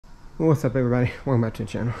What's up, everybody? Welcome back to the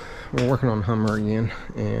channel. We're working on Hummer again,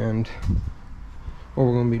 and what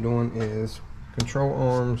we're going to be doing is control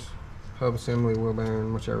arms, hub assembly, wheel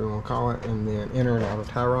bearing, whichever you want to call it, and then inner and outer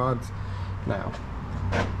tie rods. Now,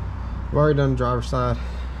 I've already done the driver's side.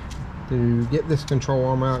 To get this control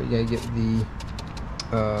arm out, you gotta get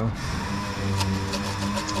the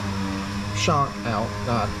shock out.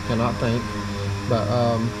 I cannot think, but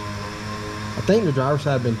I think the driver's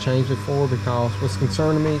side had been changed before, because what's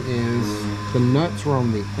concerning me is the nuts were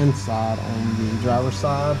on the inside on the driver's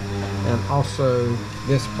side, and also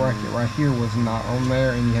this bracket right here was not on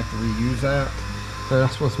there, and you have to reuse that. So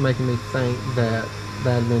that's what's making me think that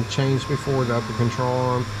that had been changed before, the upper control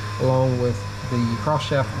arm, along with the cross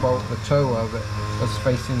shaft bolt, the toe of it was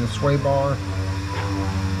facing the sway bar.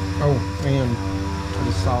 Oh, and I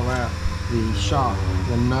just saw that. The shock,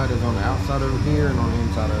 the nut is on the outside over here and on the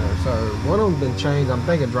inside of there. So one of them's been changed. I'm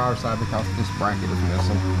thinking driver's side because this bracket is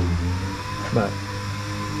missing. But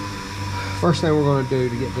first thing we're going to do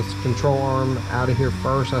to get this control arm out of here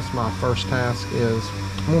first, that's my first task, is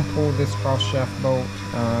I'm going to pull this cross shaft bolt,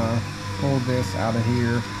 pull this out of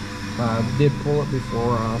here. I did pull it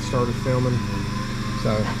before I started filming,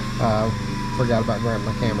 so forgot about grabbing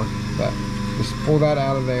my camera. But just pull that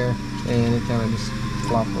out of there, and it kind of just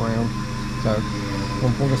flopped around. So I'm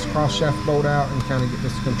going to pull this cross shaft bolt out and kind of get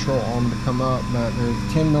this control arm to come up. But there's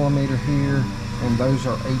 10mm here, and those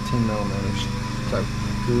are 18mm. So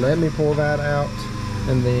let me pull that out,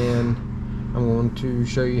 and then I'm going to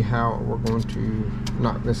show you how we're going to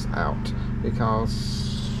knock this out.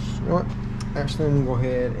 Because, you know what? Actually, I'm going to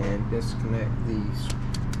go ahead and disconnect these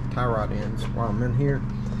tie rod ends while I'm in here.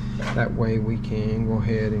 That way we can go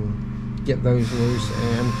ahead and get those loose,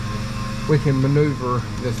 and we can maneuver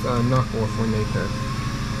this knuckle if we need to.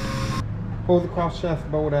 Pull the cross shaft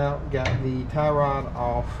bolt out, got the tie rod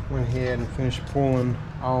off, went ahead and finished pulling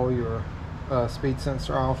all your speed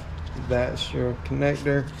sensor off. That's your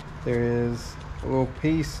connector. There is a little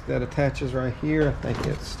piece that attaches right here. I think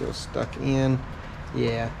it's still stuck in.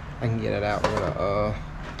 Yeah, I can get it out with a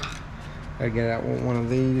gotta get it out with one of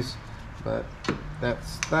these, but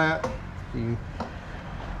that's that. You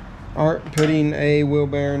aren't putting a wheel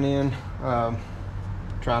bearing in,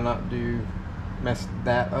 try not to mess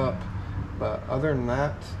that up, but other than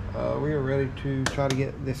that, we are ready to try to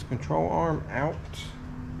get this control arm out.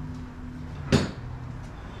 Now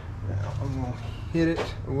I'm going to hit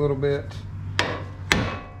it a little bit.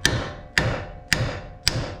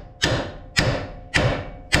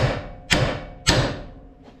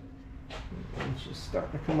 It's just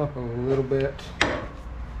starting to come up a little bit.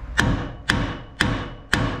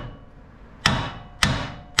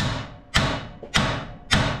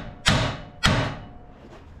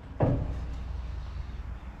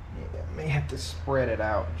 May have to spread it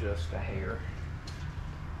out just a hair.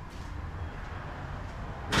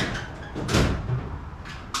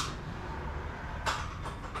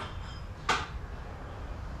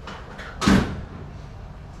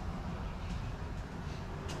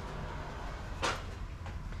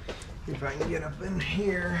 If I can get up in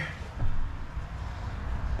here.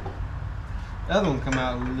 The other one come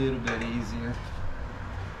out a little bit easier.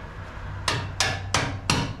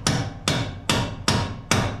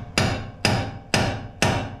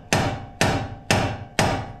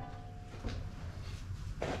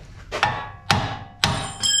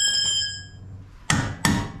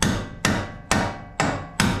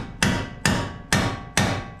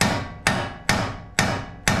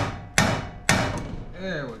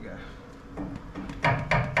 There we go.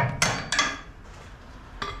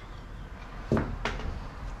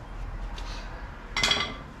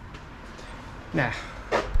 Now,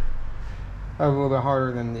 that was a little bit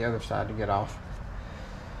harder than the other side to get off.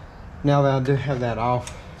 Now that I do have that off,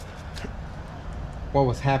 what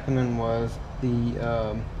was happening was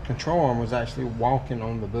the control arm was actually walking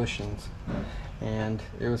on the bushings, and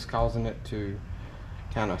it was causing it to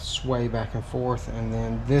kind of sway back and forth. And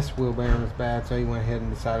then this wheel bearing was bad, so he went ahead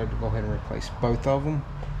and decided to go ahead and replace both of them.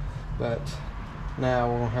 But now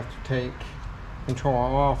we're gonna have to take control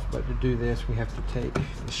arm off, but to do this we have to take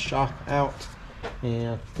the shock out,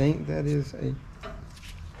 and I think that is a,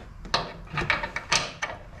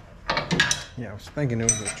 yeah, I was thinking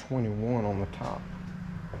it was a 21 on the top.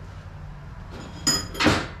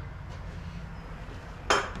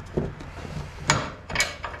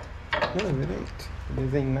 No, it ain't. It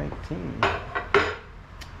is a 19.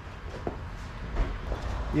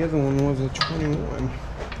 The other one was a 21.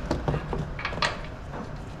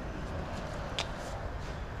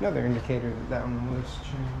 Another indicator that that one was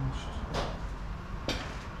changed.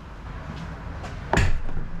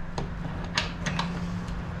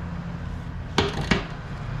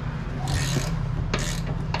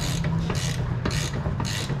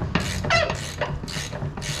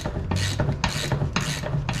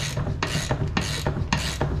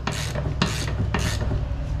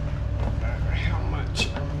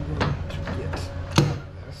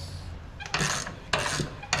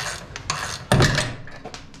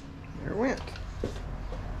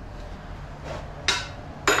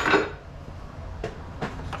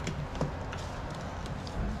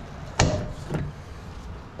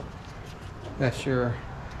 That's your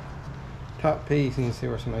top piece, and you see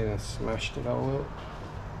where somebody done smashed it all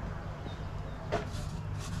up.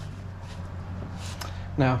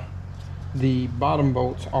 Now, the bottom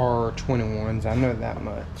bolts are 21s, I know that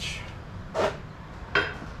much. Make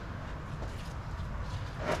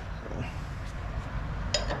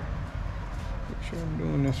sure I'm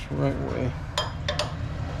doing this the right way.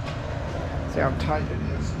 See how tight it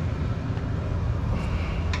is.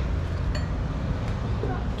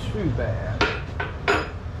 Not too bad.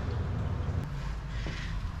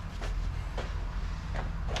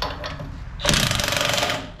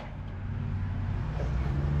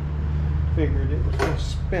 Figured it was going to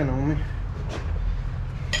spin on me.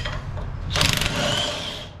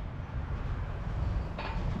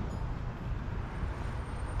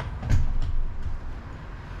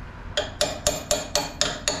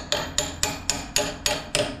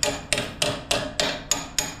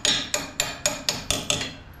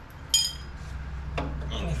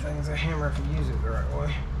 Anything's a hammer if you use it the right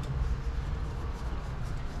way.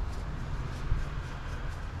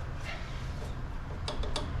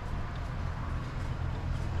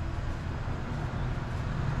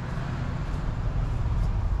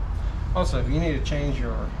 Also, if you need to change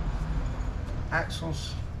your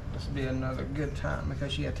axles, this would be another good time,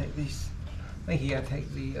 because you gotta take these, I think you gotta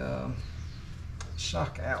take the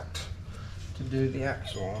shock out to do the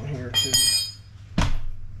axle on here too.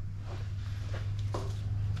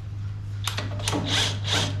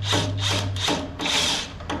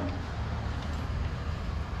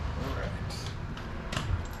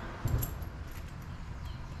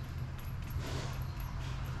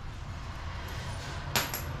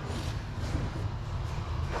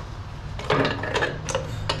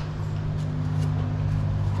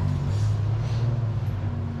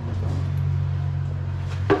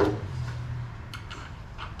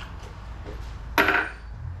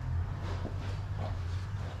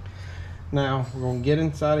 Now we're going to get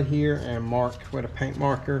inside of here and mark with a paint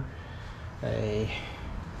marker, a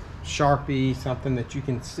Sharpie, something that you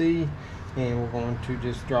can see, and we're going to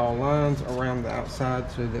just draw lines around the outside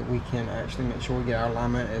so that we can actually make sure we get our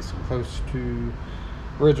alignment as close to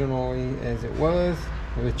originally as it was.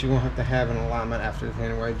 But you're going to have an alignment after this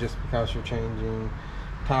anyway, just because you're changing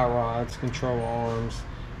tie rods, control arms,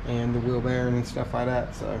 and the wheel bearing and stuff like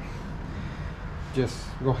that. So just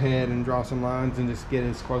go ahead and draw some lines and just get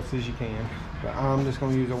as close as you can. But I'm just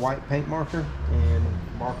going to use a white paint marker and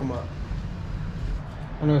mark them up.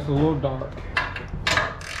 I know it's a little dark,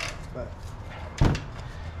 but I'm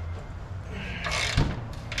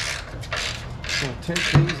going to take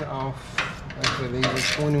these off. Actually, these are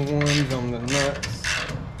 21s on the nuts.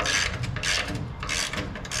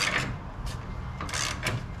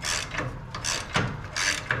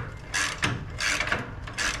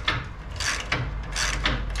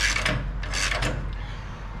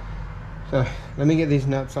 So let me get these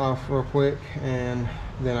nuts off real quick, and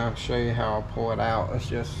then I'll show you how I'll pull it out. It's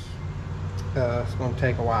just it's going to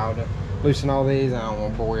take a while to loosen all these. I don't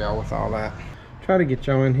want to bore y'all with all that. Try to get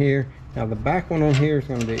y'all in here. Now the back one on here is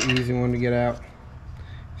going to be an easy one to get out.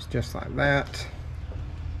 It's just like that.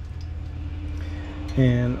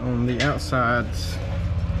 And on the outsides,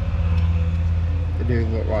 they do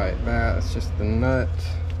look like that. It's just the nut.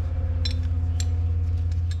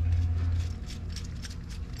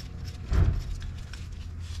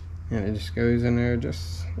 And it just goes in there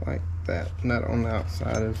just like that. Nut on the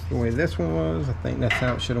outside is the way this one was. I think that's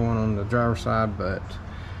how it should have went on the driver's side, but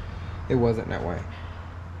it wasn't that way.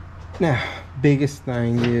 Now, biggest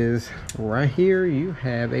thing is right here you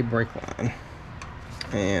have a brake line.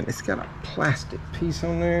 And it's got a plastic piece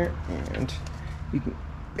on there, and you can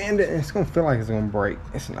bend it and it's gonna feel like it's gonna break.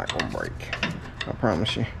 It's not gonna break, I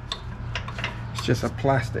promise you. It's just a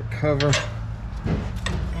plastic cover.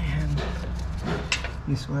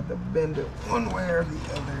 You just have to bend it one way or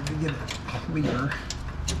the other to get it clear.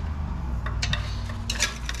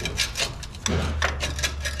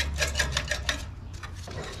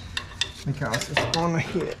 Because it's going to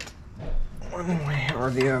hit one way or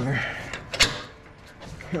the other.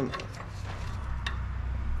 Come on.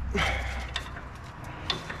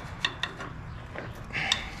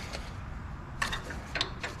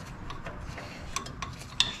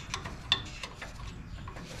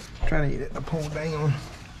 Trying to get it to pull down.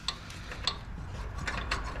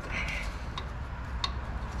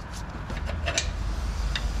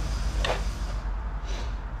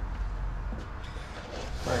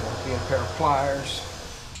 Right, we'll get a pair of pliers.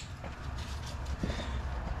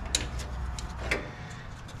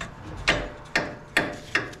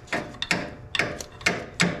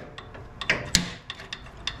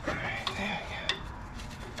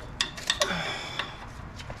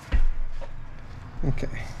 Okay,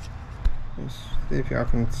 let's see if y'all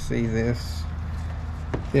can see this.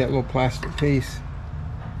 That little plastic piece.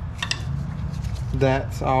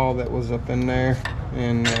 That's all that was up in there,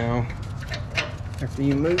 and now after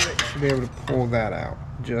you move it, you should be able to pull that out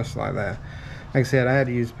just like that. Like I said, I had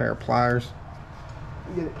to use a pair of pliers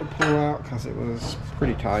to get it to pull out because it was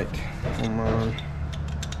pretty tight on mine.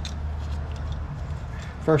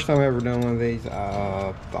 First time I ever done one of these,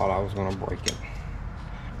 I thought I was going to break it.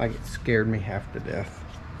 Like, it scared me half to death.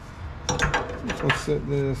 Let's set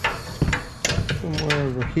this somewhere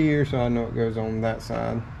over here so I know it goes on that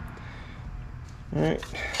side. Alright,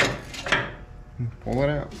 pull it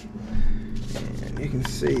out. And you can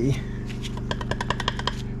see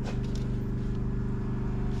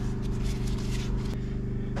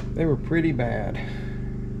they were pretty bad.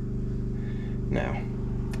 Now,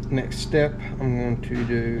 next step I'm going to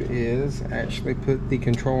do is actually put the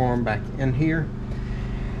control arm back in here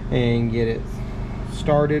and get it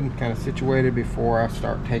started, kind of situated before I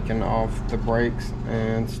start taking off the brakes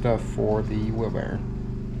and stuff for the wheel bearing.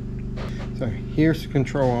 So here's the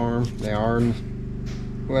control arm. They are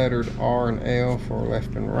lettered R and L for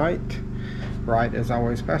left and right. Right is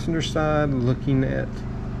always passenger side, looking at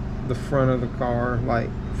the front of the car, like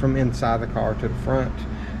from inside the car to the front.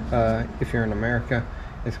 If you're in America,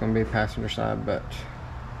 it's going to be passenger side, but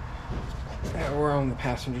yeah, we're on the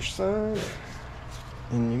passenger side,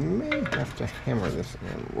 and you may have to hammer this in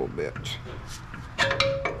a little bit.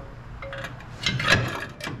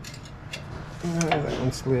 That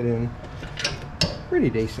one slid in pretty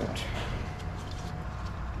decent.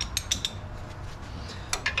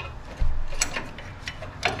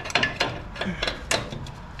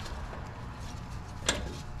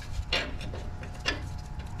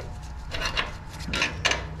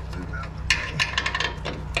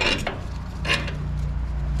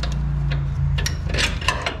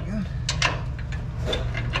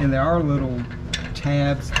 And there are little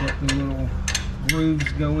tabs that the little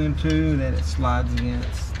grooves go into that it slides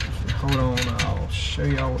against. Hold on, I'll show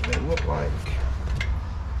y'all what they look like.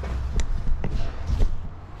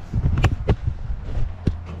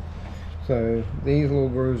 So these little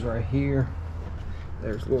grooves right here,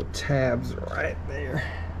 there's little tabs right there.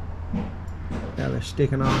 Now they're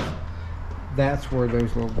sticking off. That's where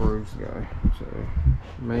those little grooves go. So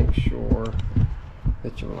make sure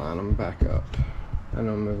that you line them back up. I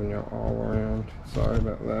know I'm moving y'all all around. Sorry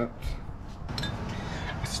about that.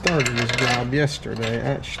 I started this job yesterday,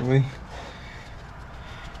 actually.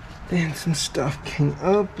 Then some stuff came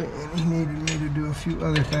up and he needed me to do a few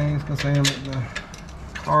other things because I am at the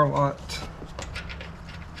car lot.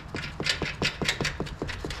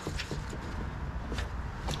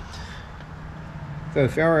 So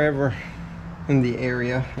if y'all are ever in the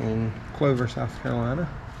area in Clover, South Carolina,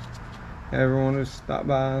 everyone just stop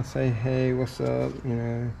by and say, hey, what's up? You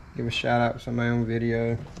know, give a shout out to somebody on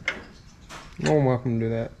video. You're more than welcome to do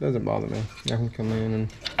that. Doesn't bother me. Y'all can come in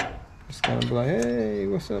and just kind of be like, hey,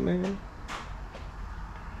 what's up, man?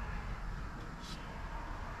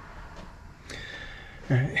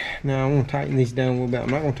 Alright, now I'm going to tighten these down a little bit. I'm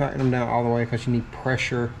not going to tighten them down all the way because you need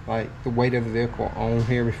pressure, like the weight of the vehicle on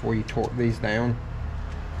here before you torque these down.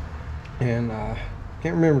 And I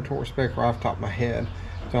can't remember torque spec right off the top of my head.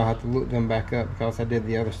 So I'll have to look them back up because I did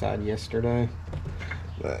the other side yesterday.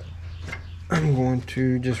 But I'm going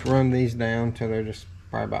to just run these down till they're just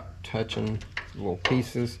probably about touching little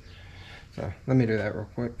pieces. So let me do that real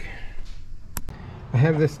quick. I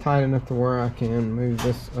have this tight enough to where I can move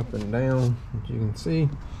this up and down, as you can see.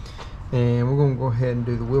 And we're going to go ahead and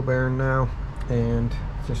do the wheel bearing now. And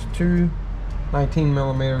just two 19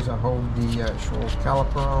 millimeters I hold the actual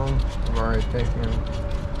caliper on. I've already taken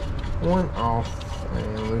one off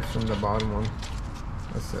and loosen the bottom one.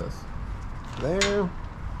 That's this. There.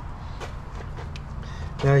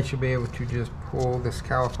 Now you should be able to just pull this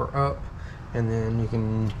caliper up, and then you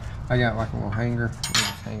can, I got like a little hanger, you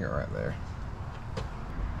just hang it right there.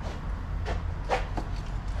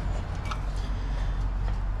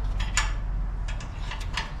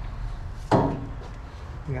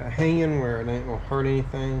 You got it hanging where it ain't gonna hurt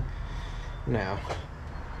anything. Now,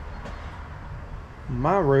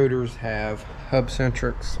 my rotors have hub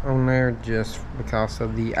centrics on there just because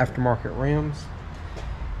of the aftermarket rims,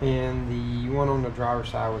 and the one on the driver's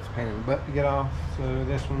side was a pain in the butt to get off, so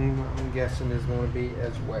this one I'm guessing is going to be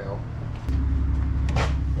as well.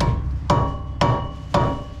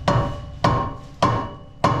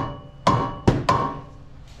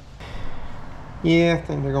 Yeah, I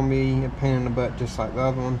think they're going to be a pain in the butt just like the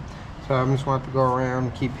other one. So I'm just going to have to go around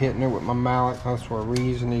and keep hitting it with my mallet because we're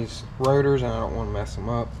reusing these rotors and I don't want to mess them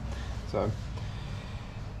up. So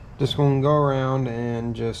just going to go around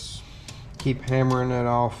and just keep hammering it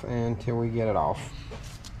off until we get it off.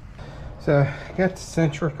 So I got the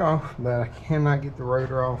centric off, but I cannot get the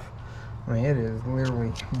rotor off. I mean, it is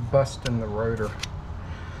literally busting the rotor.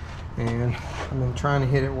 And I've been trying to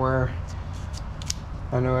hit it where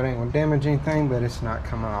I know it ain't gonna damage anything, but it's not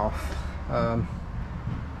coming off. I'm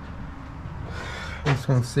just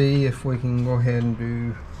gonna see if we can go ahead and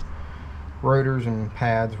do rotors and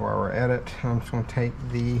pads while we're at it. I'm just gonna take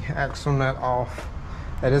the axle nut off.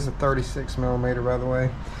 That is a 36 millimeter, by the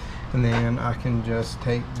way. And then I can just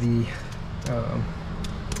take the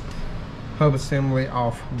hub assembly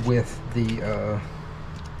off with the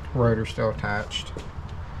rotor still attached.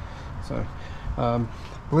 So I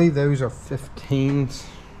believe those are 15s.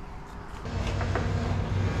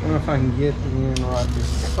 I don't know if I can get in right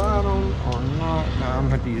beside them or not. No, I'm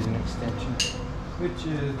going to have to use an extension, which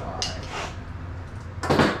is alright.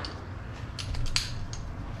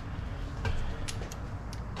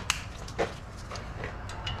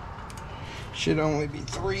 Should only be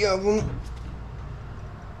 3 of them.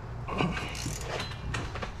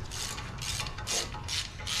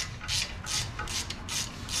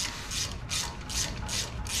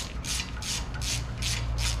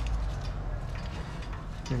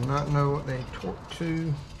 Do not know what they torque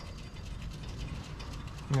to.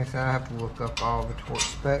 Like I said, I have to look up all the torque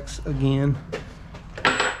specs again.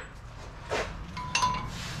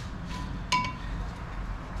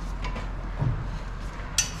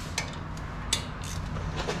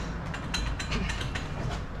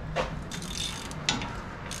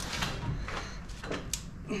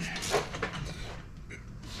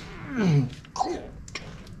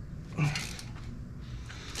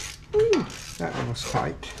 Ooh, that one was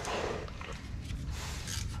tight.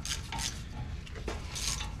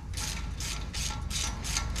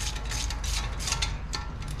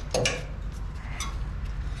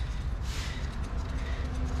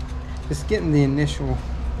 Just getting the initial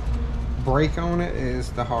brake on it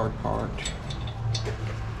is the hard part.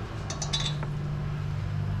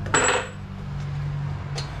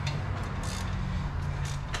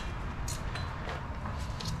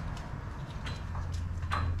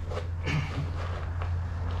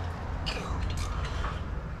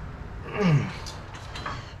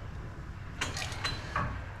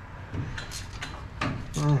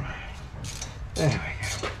 There we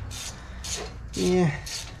go. Yeah,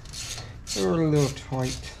 they were a little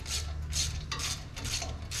tight.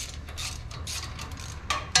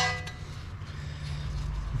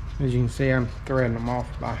 As you can see, I'm threading them off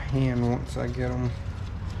by hand once I get them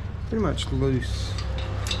pretty much loose.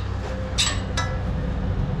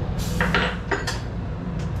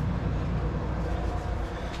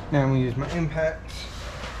 Now I'm going to use my impacts,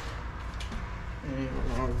 and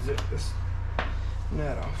I'm going to zip this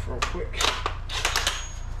nut off real quick.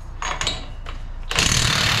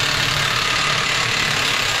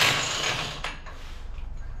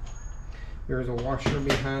 There's a washer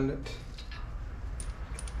behind it.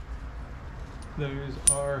 Those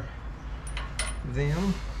are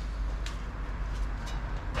them.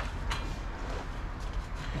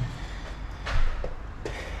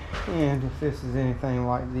 And if this is anything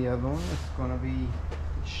like the other one, it's going to be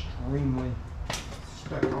extremely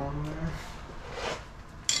stuck on there.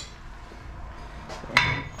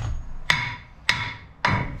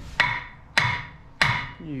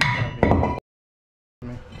 You probably,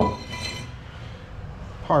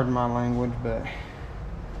 pardon my language, but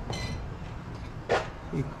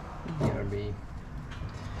you gotta be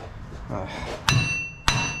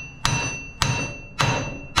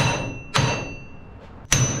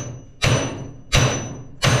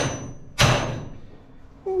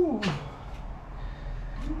Ooh.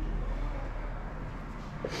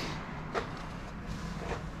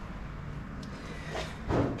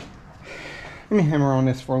 Let me hammer on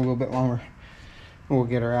this for a little bit longer. We'll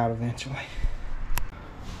get her out eventually.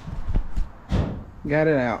 Got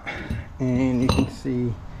it out, and you can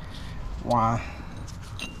see why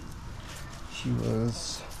she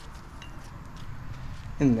was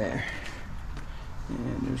in there.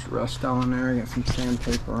 And there's rust all in there. I got some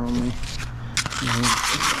sandpaper on me.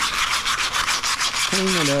 Clean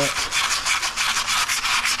it up.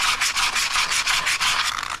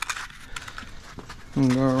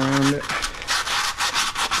 And go around it.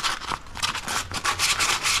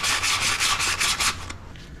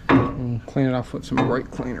 And clean it off with some brake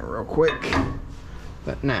cleaner real quick.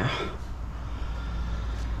 But now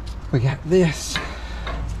we got this.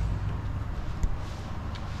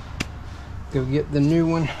 Go get the new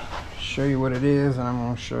one, show you what it is, and I'm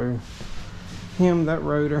going to show him that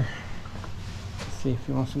rotor. See if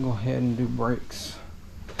he wants to go ahead and do brakes.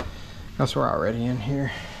 That's we're already in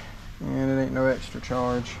here, and it ain't no extra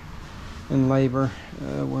charge. and labor.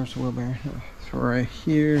 Where's the wheel bearing? It's right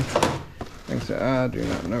here. Like I said, I do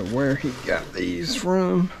not know where he got these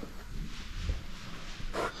from.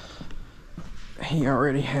 He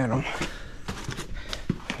already had them.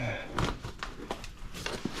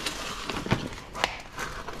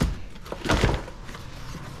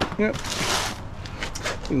 Yep.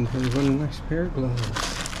 Even comes with a nice pair of gloves.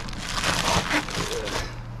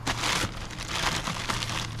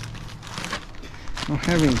 I don't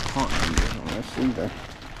have any part numbers on this either.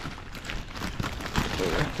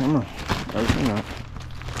 Come on, open up.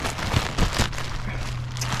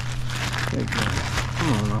 Big one. Come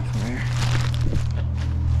on off of there.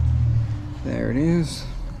 There it is.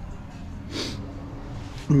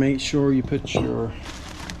 Make sure you put your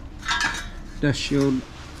dust shield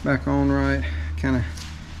back on right. Kind of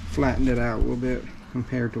flattened it out a little bit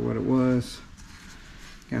compared to what it was.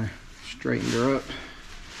 Kind of straightened her up.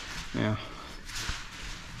 Now,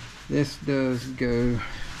 this does go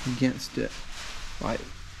against it like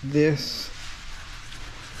this,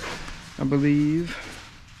 I believe.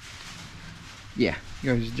 Yeah, it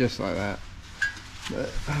goes just like that. But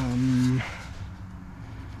I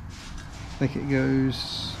think it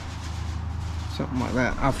goes something like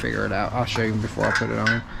that. I'll figure it out. I'll show you before I put it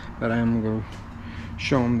on. But I am going to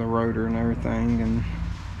show him the rotor and everything and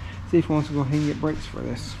see if he wants to go ahead and get brakes for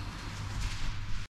this.